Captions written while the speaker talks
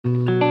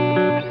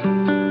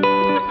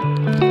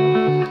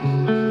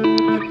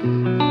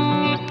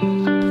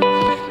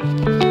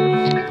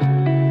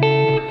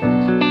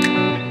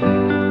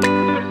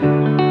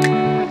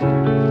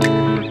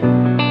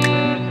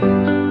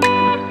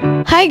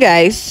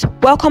Guys,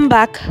 welcome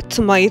back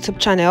to my YouTube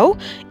channel.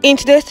 In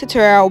today's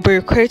tutorial, I'll be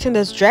recreating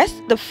this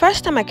dress. The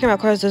first time I came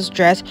across this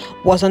dress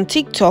was on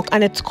TikTok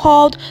and it's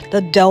called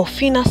the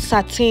Delfina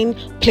satin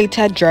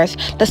pleated dress.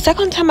 The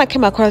second time I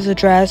came across the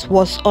dress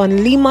was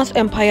on Lima's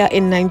Empire, a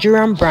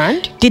Nigerian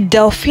brand. The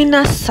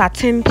Delfina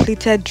satin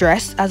pleated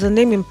dress, as the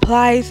name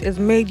implies, is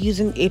made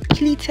using a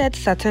pleated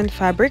satin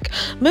fabric.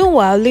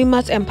 Meanwhile,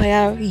 Lima's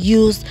Empire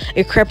used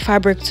a crepe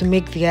fabric to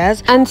make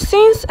theirs. And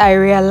since I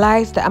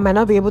realized that I might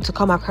not be able to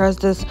come across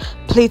this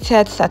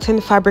pleated satin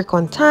fabric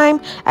on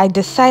time, I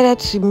decided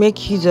to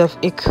make use of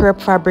a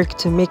crepe fabric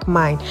to make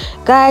mine.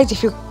 Guys,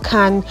 if you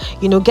can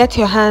get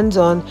your hands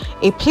on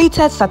a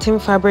pleated satin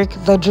fabric,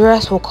 the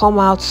dress will come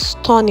out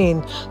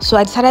stunning. So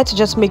I decided to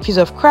just make use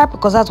of crepe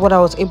because that's what I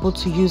was able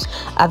to use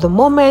at the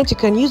moment. You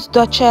can use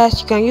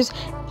Duchess, you can use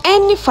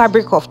any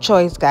fabric of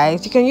choice,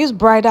 guys. You can use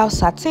bridal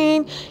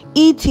satin,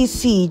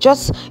 etc.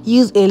 Just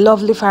use a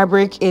lovely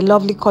fabric, a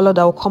lovely color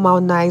that will come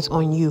out nice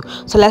on you.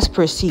 So let's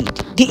proceed.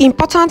 The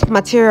important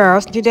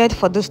materials needed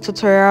for this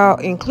tutorial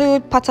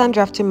include pattern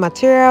drafting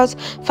materials,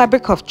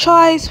 fabric of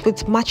choice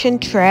with matching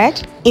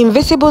thread,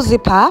 invisible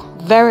zipper,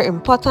 very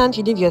important.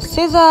 You need your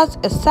scissors,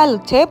 a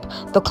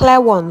sellotape, the clear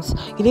ones.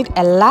 You need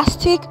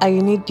elastic and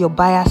you need your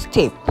bias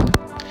tape.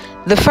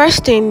 The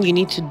first thing you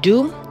need to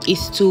do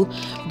is to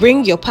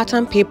bring your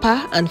pattern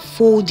paper and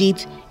fold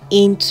it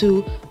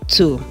into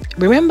two.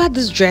 Remember,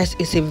 this dress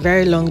is a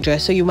very long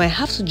dress, so you might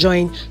have to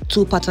join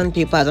two pattern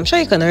papers. I'm sure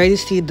you can already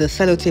see the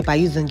sellotape I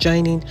used in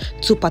joining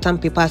two pattern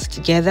papers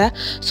together.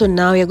 So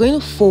now you're going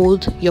to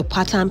fold your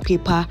pattern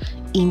paper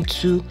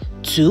into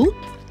two.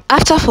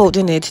 After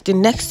folding it, the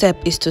next step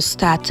is to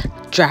start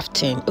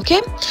drafting,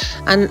 okay?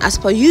 And as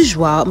per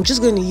usual, I'm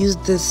just going to use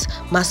this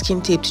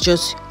masking tape to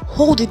just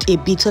hold it a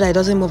bit so that it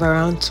doesn't move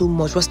around too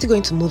much. We're still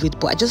going to move it,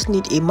 but I just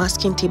need a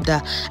masking tape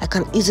that I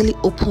can easily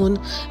open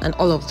and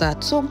all of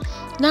that. So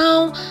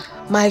now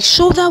my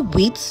shoulder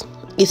width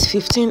is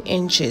 15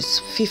 inches.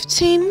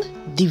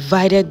 15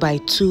 divided by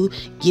 2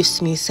 gives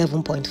me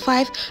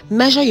 7.5.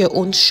 Measure your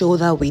own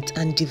shoulder width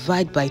and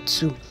divide by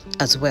 2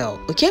 as well.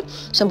 Okay,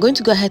 so I'm going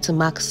to go ahead to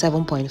mark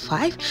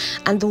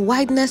 7.5, and the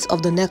wideness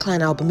of the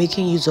neckline I'll be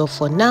making use of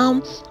for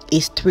now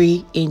is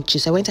 3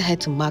 inches. I went ahead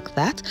to mark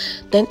that.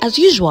 Then, as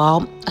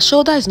usual, a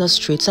shoulder is not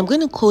straight, so I'm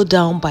going to go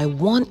down by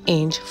 1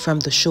 inch from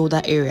the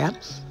shoulder area,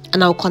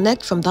 and I'll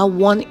connect from that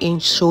 1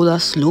 inch shoulder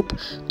slope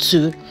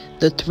to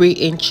the 3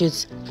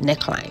 inches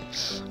neckline.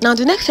 Now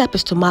the next step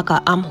is to mark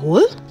our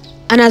armhole.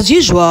 And as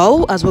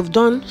usual, as we've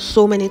done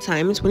so many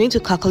times, we need to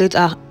calculate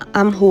our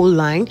armhole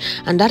line,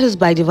 and that is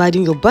by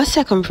dividing your bust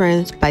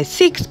circumference by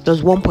 6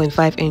 plus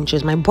 1.5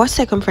 inches. My bust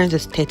circumference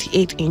is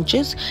 38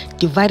 inches.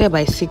 Divided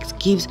by 6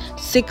 gives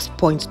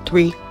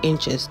 6.3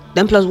 inches.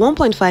 Then plus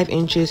 1.5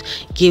 inches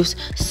gives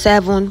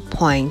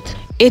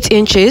 7.8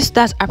 inches.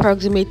 That's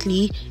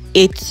approximately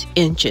 8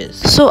 inches.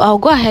 So I'll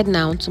go ahead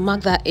now to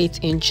mark that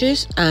 8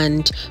 inches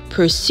and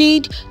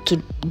proceed to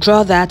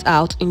draw that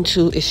out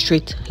into a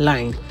straight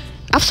line.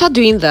 After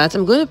doing that,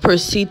 I'm going to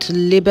proceed to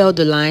label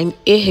the line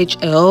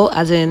AHL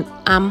as an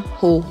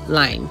armhole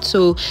line.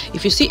 So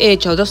if you see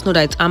AHL, just know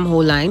that it's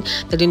armhole line.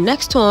 Then the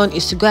next one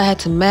is to go ahead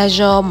to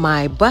measure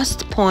my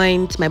bust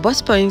point. My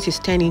bust point is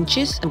 10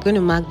 inches. I'm going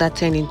to mark that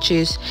 10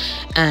 inches,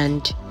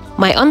 and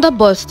my under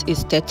bust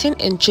is 13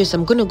 inches.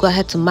 I'm going to go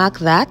ahead to mark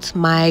that.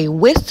 My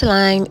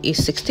waistline is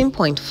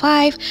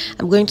 16.5.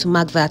 I'm going to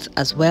mark that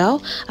as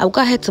well. I'll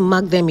go ahead to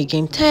mark them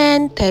again,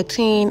 10,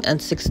 13, and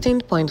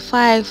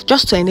 16.5,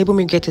 just to enable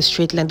me to get a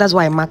straight line. That's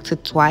why I marked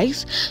it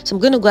twice. So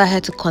I'm going to go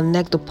ahead to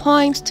connect the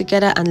points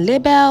together and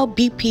label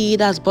BP,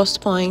 that's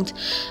bust point.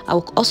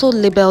 I'll also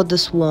label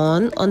this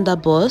one, under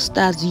bust,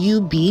 that's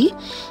UB.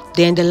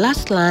 Then the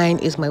last line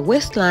is my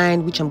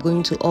waistline, which I'm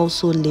going to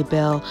also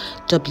label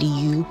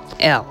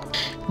WL.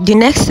 The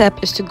next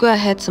step is to go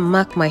ahead to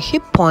mark my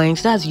hip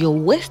point. That's your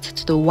waist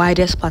to the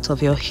widest part of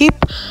your hip.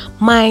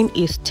 Mine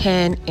is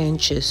 10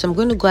 inches. So I'm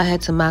going to go ahead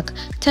to mark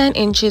 10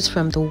 inches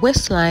from the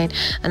waistline,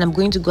 and I'm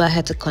going to go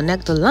ahead to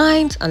connect the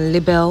lines and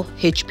label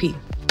HP.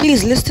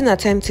 Please listen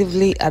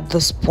attentively at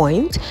this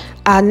point.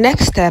 Our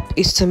next step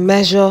is to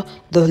measure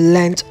the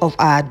length of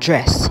our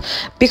dress.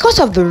 Because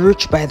of the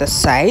ruche by the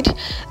side,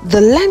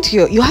 the length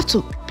you have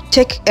to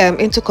take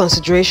into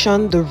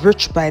consideration the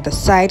ruche by the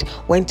side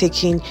when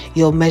taking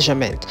your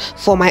measurement.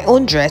 For my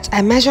own dress,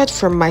 I measured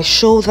from my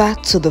shoulder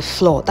to the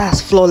floor.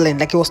 That's floor length,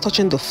 like it was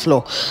touching the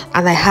floor,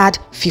 and I had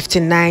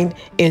 59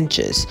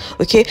 inches.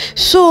 Okay,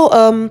 so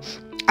and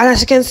as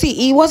you can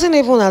see, it wasn't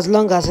even as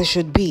long as it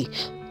should be.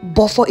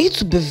 But for it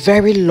to be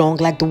very long,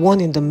 like the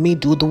one in the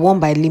middle, the one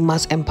by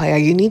Lima's Empire,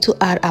 you need to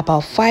add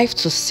about 5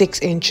 to 6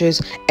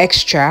 inches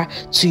extra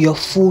to your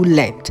full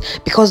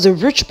length, because the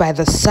ruche by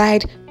the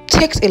side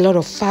takes a lot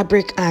of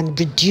fabric and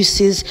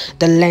reduces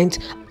the length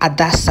at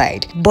that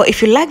side. But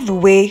if you like the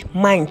way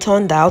mine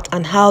turned out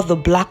and how the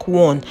black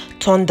one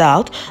turned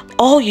out,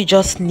 all you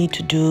just need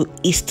to do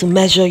is to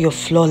measure your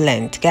floor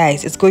length.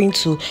 Guys, it's going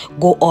to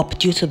go up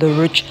due to the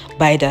ruche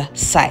by the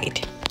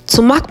side.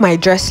 To mark my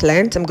dress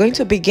length, I'm going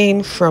to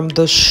begin from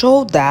the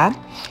shoulder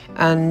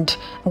and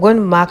I'm going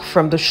to mark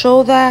from the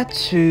shoulder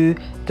to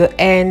the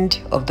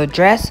end of the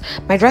dress.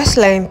 My dress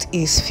length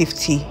is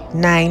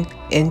 59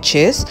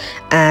 inches,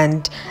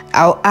 and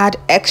I'll add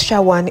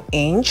extra 1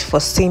 inch for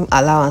seam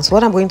allowance.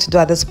 What I'm going to do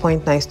at this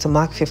point now is to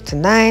mark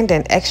 59,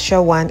 then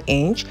extra 1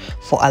 inch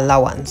for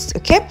allowance.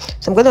 Okay,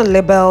 so I'm going to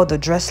label the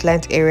dress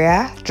length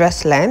area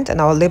dress length, and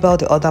I'll label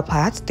the other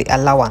part the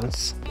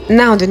allowance.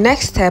 Now the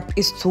next step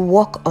is to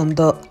work on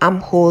the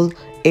armhole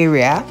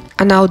area,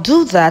 and I'll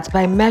do that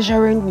by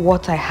measuring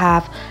what I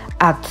have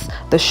at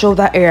the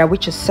shoulder area,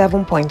 which is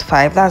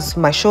 7.5. That's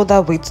my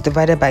shoulder width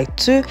divided by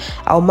 2.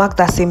 I'll mark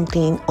that same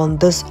thing on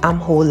this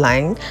armhole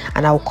line,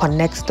 and I'll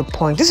connect the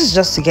point. This is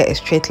just to get a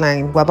straight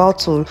line. We're about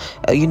to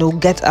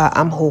get our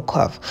armhole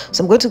curve,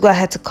 so I'm going to go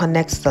ahead to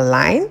connect the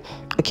line.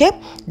 Okay,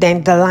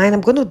 then the line,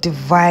 I'm going to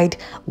divide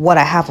what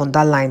I have on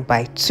that line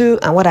by 2,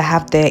 and what I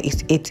have there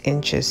is 8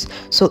 inches.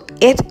 So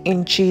 8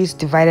 inches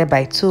divided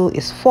by 2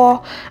 is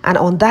 4, and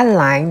on that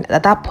line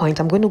at that point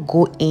I'm going to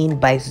go in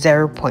by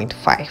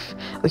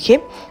 0.5. okay,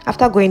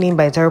 after going in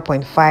by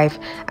 0.5,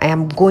 I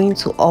am going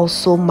to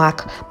also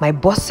mark my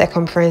bust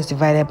circumference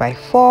divided by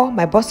 4.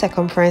 My bust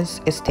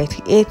circumference is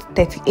 38.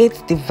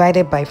 38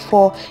 divided by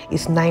 4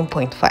 is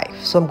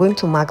 9.5. so I'm going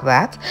to mark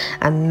that,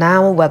 and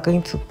now we're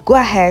going to go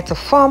ahead to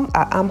form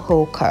our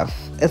armhole curve.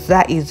 It's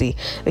that easy.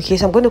 Okay,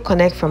 so I'm going to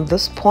connect from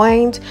this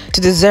point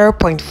to the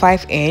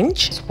 0.5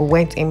 inch we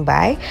went in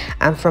by,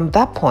 and from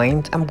that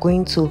point I'm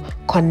going to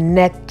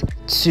connect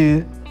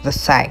to the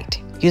side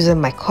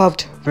using my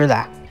curved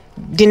ruler.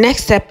 The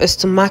next step is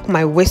to mark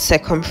my waist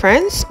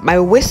circumference. My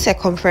waist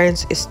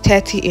circumference is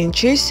 30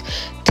 inches.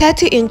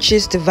 30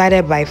 inches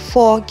divided by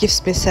 4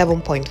 gives me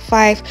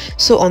 7.5.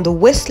 So on the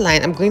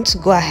waistline, I'm going to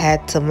go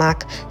ahead to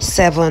mark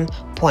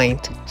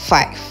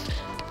 7.5.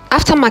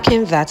 After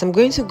marking that, I'm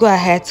going to go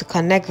ahead to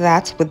connect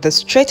that with the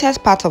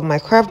straightest part of my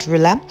curved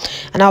ruler,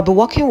 and I'll be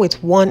working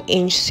with 1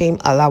 inch seam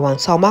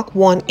allowance. So I'll mark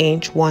 1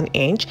 inch, 1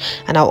 inch,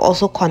 and I'll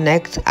also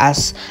connect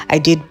as I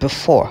did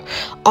before.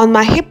 On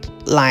my hip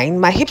line,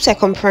 my hip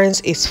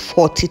circumference is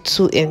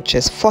 42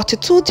 inches.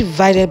 42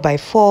 divided by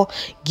 4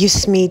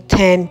 gives me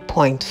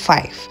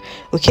 10.5.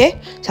 okay,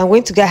 so I'm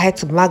going to go ahead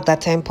to mark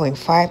that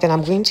 10.5, and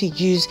I'm going to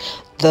use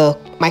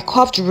my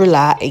curved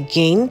ruler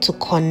again to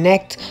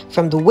connect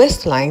from the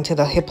waistline to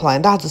the hip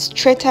line. That's the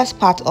straightest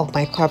part of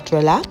my curved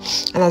ruler,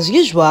 and as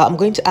usual I'm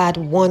going to add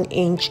 1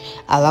 inch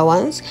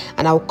allowance,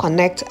 and I'll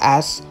connect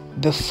as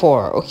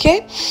before.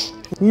 Okay,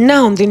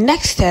 now the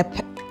next step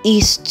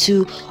is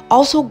to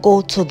also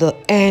go to the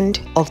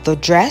end of the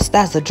dress,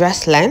 that's the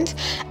dress length,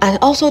 and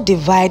also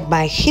divide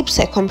my hip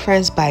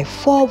circumference by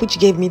 4, which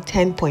gave me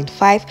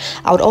 10.5.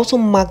 I would also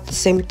mark the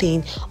same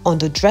thing on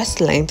the dress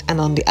length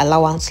and on the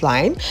allowance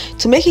line.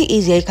 To make it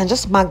easier, you can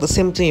just mark the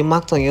same thing you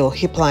marked on your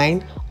hip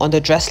line on the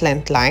dress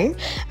length line,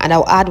 and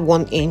I'll add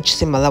 1 inch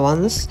seam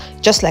allowance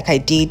just like I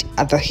did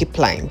at the hip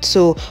line.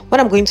 So what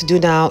I'm going to do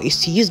now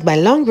is to use my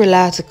long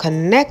ruler to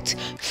connect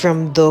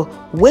from the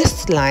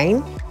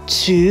waistline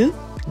to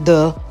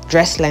the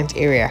dress length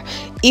area.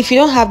 If you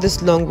don't have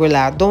this long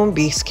ruler, don't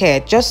be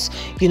scared. Just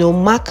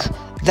mark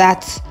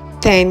that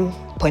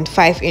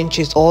 10.5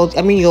 inches, or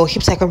your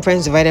hip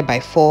circumference divided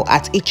by 4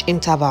 at each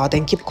interval,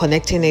 then keep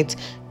connecting it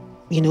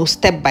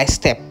step by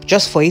step,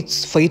 just for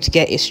you to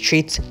get a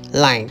straight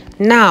line.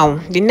 Now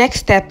the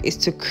next step is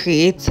to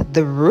create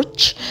the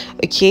ruche.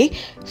 Okay,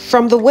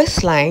 from the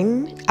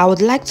waistline I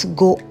would like to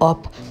go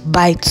up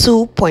by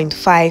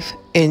 2.5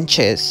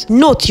 inches.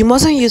 Note, you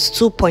mustn't use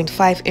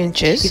 2.5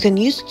 inches. You can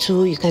use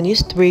 2, you can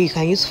use 3, you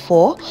can use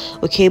 4.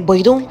 Okay, but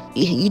you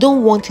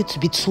don't want it to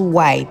be too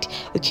wide.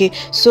 Okay,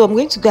 so I'm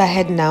going to go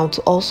ahead now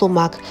to also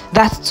mark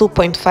that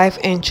 2.5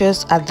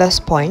 inches at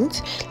this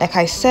point. Like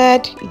I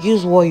said,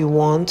 use what you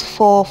want,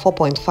 4,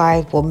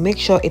 4.5, but make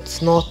sure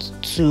it's not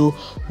too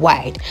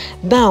wide.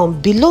 Now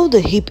below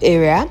the hip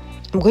area,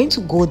 I'm going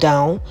to go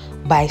down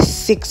by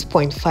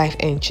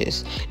 6.5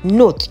 inches.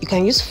 Note, you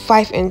can use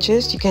 5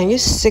 inches, you can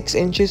use 6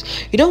 inches.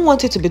 You don't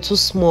want it to be too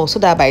small, so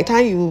that by the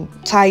time you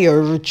tie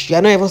your ruche,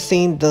 you're not even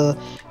seeing the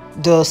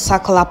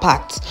circular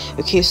part.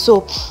 Okay,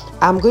 so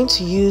I'm going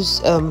to use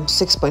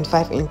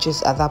 6.5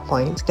 inches at that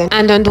point.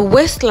 And on the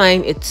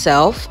waistline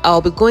itself,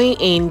 I'll be going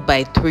in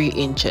by 3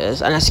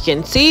 inches, and as you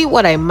can see,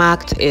 what I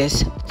marked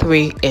is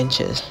 3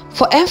 inches.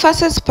 For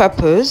emphasis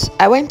purpose,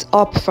 I went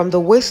up from the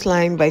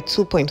waistline by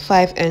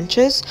 2.5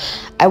 inches,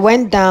 I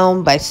went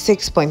down by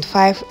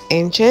 6.5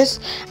 inches,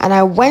 and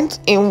I went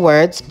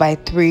inwards by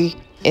 3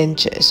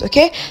 inches.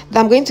 Okay,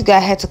 then I'm going to go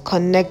ahead to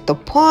connect the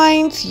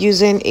points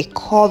using a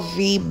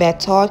curvy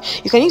method.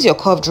 You can use your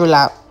curved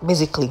ruler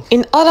basically.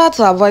 In order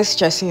to avoid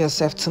stressing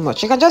yourself too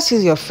much, you can just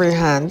use your free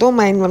hand. Don't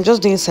mind, I'm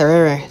just doing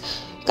serere.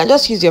 You can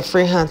just use your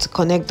free hand to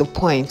connect the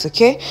points.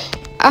 Okay,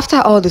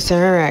 after all the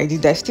serere I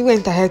did, I still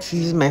went ahead to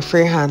use my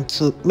free hand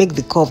to make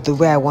the curve the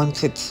way I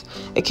want it.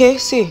 Okay,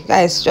 see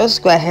guys,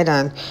 just go ahead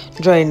and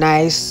draw a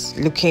nice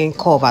looking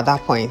curve at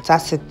that point.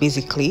 That's it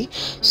basically.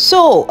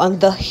 So on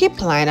the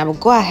hip line, I'm gonna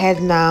go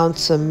ahead now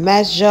to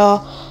measure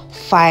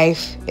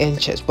 5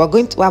 inches. We're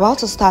about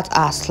to start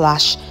our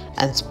slash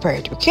and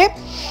spread. Okay,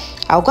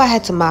 I'll go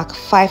ahead to mark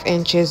 5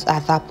 inches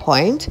at that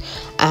point,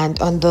 and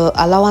on the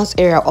allowance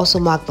area I'll also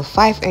mark the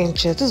 5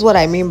 inches. This is what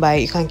I mean by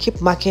you can keep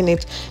marking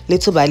it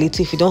little by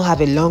little if you don't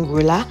have a long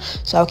ruler.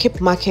 So I'll keep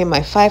marking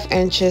my 5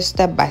 inches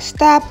step by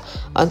step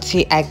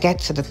until I get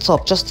to the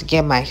top, just to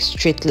get my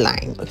straight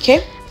line.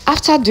 Okay,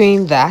 after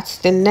doing that,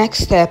 the next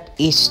step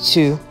is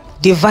to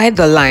divide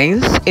the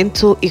lines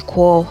into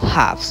equal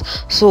halves.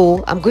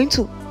 So I'm going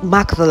to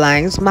mark the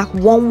lines, mark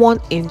 1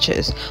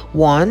 inches,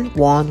 1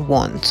 1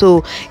 1.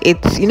 So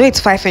it's, you know,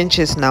 it's 5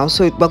 inches now,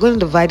 so we're going to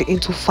divide it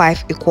into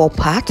 5 equal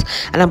parts,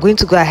 and I'm going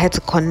to go ahead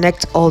to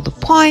connect all the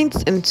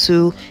points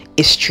into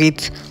a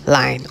straight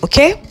line.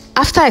 Okay,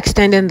 after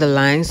extending the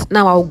lines,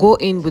 now I'll go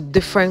in with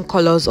different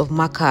colors of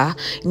marker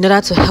in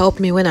order to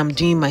help me when I'm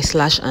doing my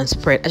slash and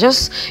spread. I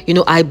just, you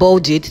know,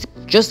 eyeballed it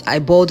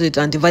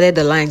and divided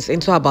the lines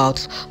into about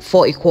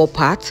 4 equal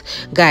parts.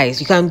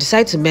 Guys, you can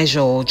decide to measure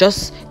or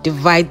just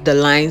divide the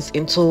lines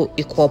into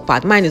equal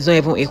parts. Mine is not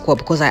even equal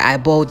because I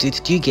eyeballed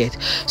it. Do you get?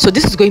 So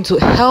this is going to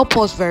help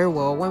us very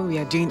well when we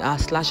are doing our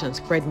slash and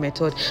spread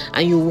method,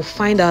 and you will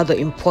find out the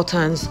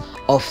importance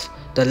of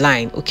the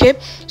line. Okay,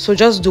 so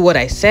just do what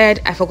I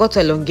said. I forgot to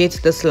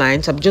elongate this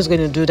line, so I'm just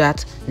going to do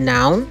that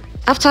now.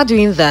 After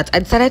doing that, I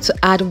decided to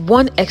add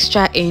 1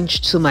 extra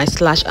inch to my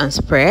slash and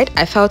spread.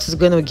 I felt it's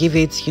going to give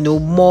it, you know,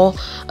 more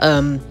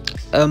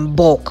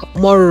bulk,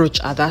 more ruch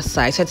at that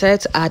side. So I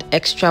decided to add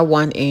extra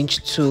 1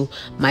 inch to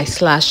my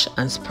slash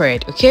and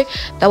spread. Okay,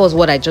 that was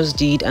what I just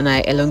did, and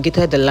I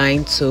elongated the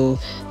line to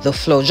the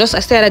floor. Just I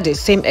still added the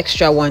same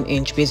extra 1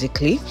 inch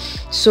basically.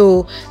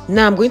 So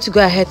now I'm going to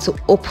go ahead to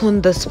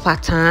open this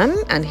pattern,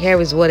 and here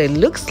is what it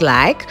looks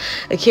like.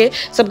 Okay,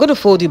 so I'm going to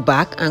fold it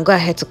back and go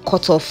ahead to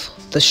cut off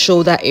the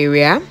shoulder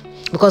area,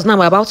 because now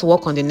we're about to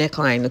work on the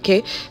neckline.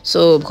 Okay,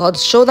 so got the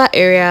shoulder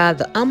area,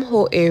 the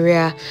armhole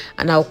area,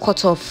 and I'll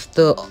cut off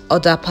the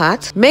other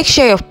part. Make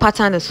sure your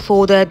pattern is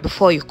folded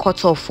before you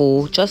cut off.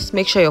 Just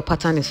make sure your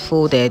pattern is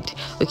folded.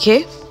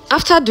 Okay,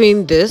 after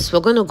doing this,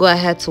 we're going to go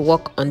ahead to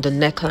work on the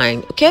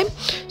neckline. Okay,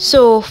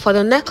 so for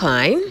the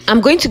neckline,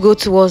 I'm going to go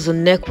towards the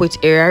neck width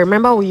area.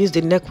 Remember, we used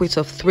the neck width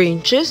of 3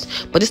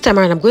 inches, but this time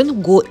around I'm going to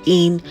go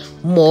in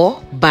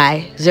more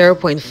by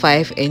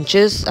 0.5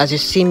 inches as you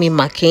see me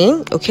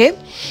marking. Okay,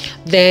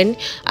 then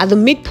at the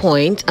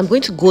midpoint I'm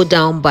going to go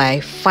down by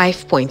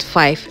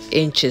 5.5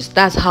 inches.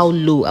 That's how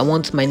low I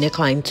want my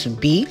neckline to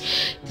be.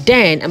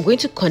 Then I'm going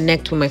to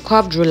connect with my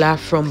curved ruler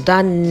from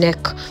that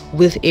neck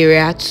width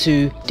area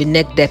to the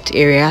neck depth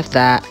area,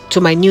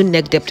 to my new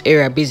neck depth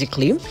area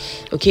basically.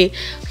 Okay,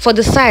 for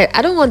the side,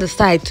 I don't want the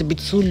side to be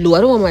too low.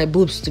 I don't want my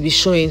boobs to be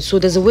showing, so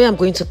there's a way I'm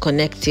going to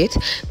connect it.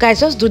 Guys,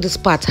 just do this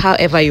part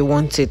however you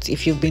want it.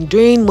 If you've been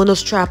doing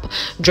monostrap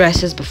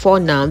dresses before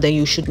now, then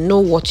you should know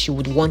what you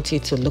would want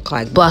it to look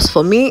like. But as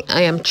for me,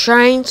 I am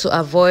trying to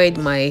avoid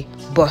my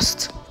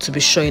bust to be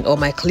showing, or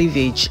my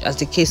cleavage as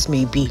the case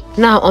may be.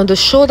 Now on the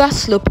shoulder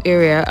slope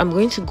area, I'm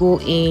going to go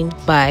in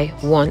by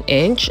 1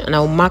 inch, and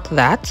I'll mark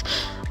that,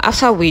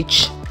 after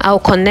which I'll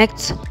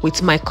connect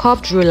with my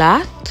curved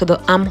ruler to the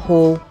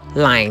armhole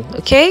line.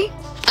 Okay,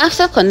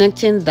 after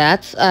connecting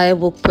that, I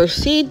will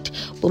proceed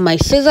with my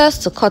scissors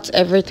to cut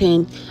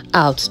everything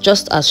out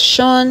just as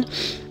shown.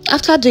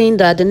 After doing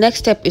that, the next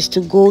step is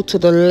to go to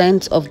the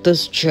length of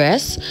this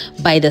dress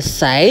by the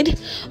side.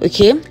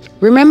 Okay,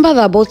 remember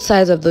that both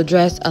sides of the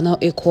dress are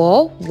not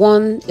equal.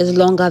 One is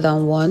longer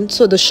than one,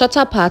 so the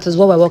shorter part is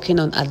what we're working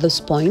on at this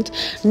point.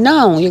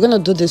 Now you're going to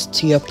do this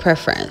to your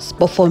preference,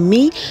 but for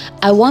me,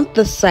 I want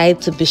the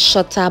side to be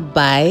shorter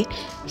by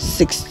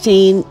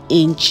 16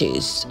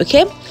 inches.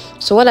 Okay,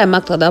 so what I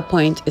marked at that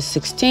point is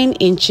 16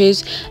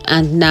 inches,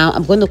 and now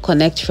I'm going to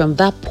connect from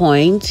that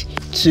point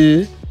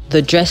to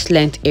the dress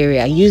length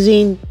area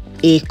using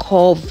a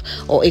curve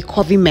or a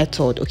curving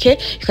method. Okay,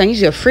 you can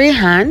use your free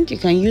hand, you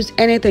can use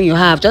anything you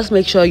have. Just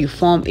make sure you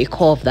form a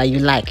curve that you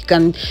like. You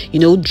can, you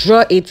know,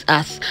 draw it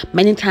as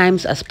many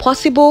times as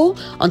possible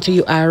until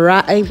you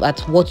arrive at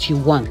what you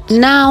want.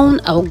 Now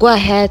I'll go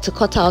ahead to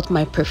cut out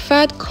my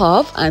preferred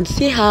curve and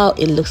see how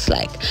it looks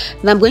like.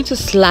 Now I'm going to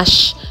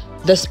slash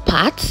this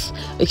part.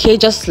 Okay,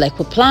 just like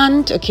we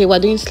planned. Okay, we're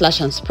doing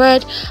slash and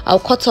spread. I'll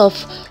cut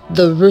off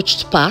the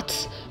ruched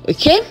part.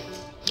 Okay,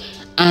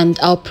 and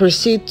I'll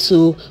proceed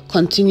to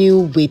continue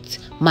with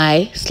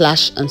my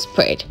slash and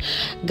spread.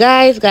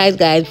 Guys,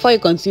 before you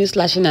continue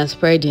slashing and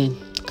spreading,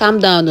 calm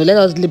down. Let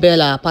us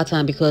label our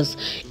pattern, because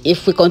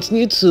if we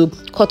continue to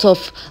cut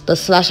off the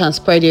slash and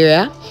spread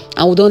area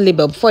and we don't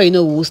label, before you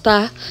know, we'll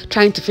start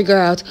trying to figure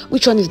out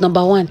which one is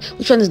number 1,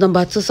 which one is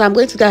number 2. So I'm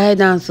going to go ahead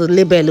now to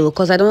label,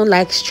 because I don't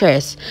like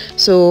stress.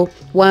 So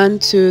 1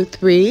 2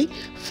 3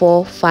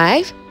 4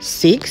 5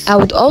 6. I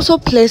would also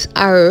place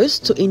arrows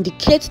to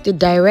indicate the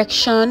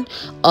direction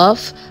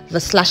of the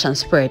slash and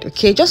spread.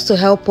 Okay, just to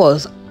help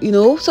us, you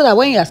know, so that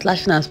when you are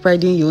slashing and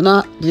spreading, you will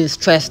not be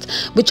stressed.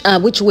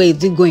 Which way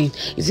is it going?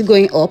 Is it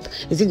going up?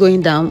 Is it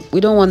going down?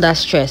 We don't want that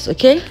stress.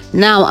 Okay,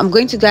 now I'm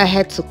going to go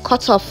ahead to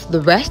cut off the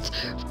rest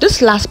This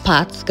last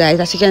part, guys,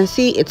 as you can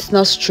see, it's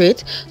not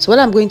straight. So what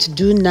I'm going to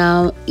do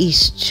now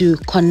is to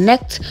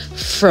connect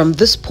from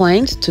this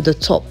point to the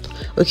top.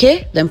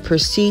 Okay, then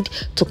proceed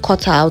to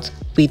cut out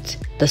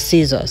with the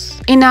scissors.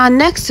 In our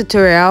next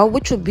tutorial,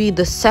 which will be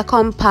the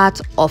second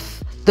part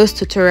of this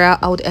tutorial,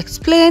 I would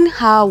explain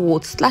how we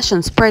would slash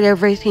and spread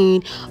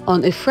everything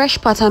on a fresh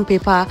pattern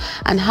paper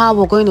and how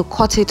we're going to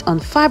cut it on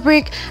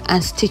fabric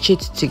and stitch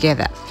it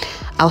together.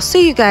 I'll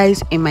see you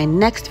guys in my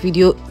next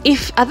video.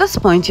 If at this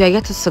point you are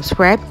yet to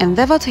subscribe,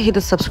 endeavor to hit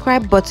the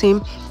subscribe button,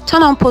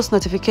 turn on post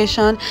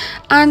notification,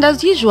 and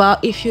as usual,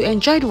 if you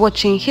enjoyed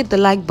watching, hit the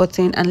like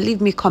button and leave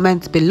me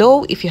comments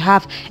below if you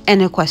have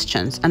any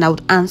questions, and I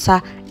would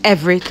answer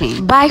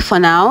everything. Bye for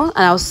now,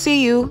 and I'll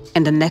see you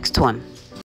in the next one.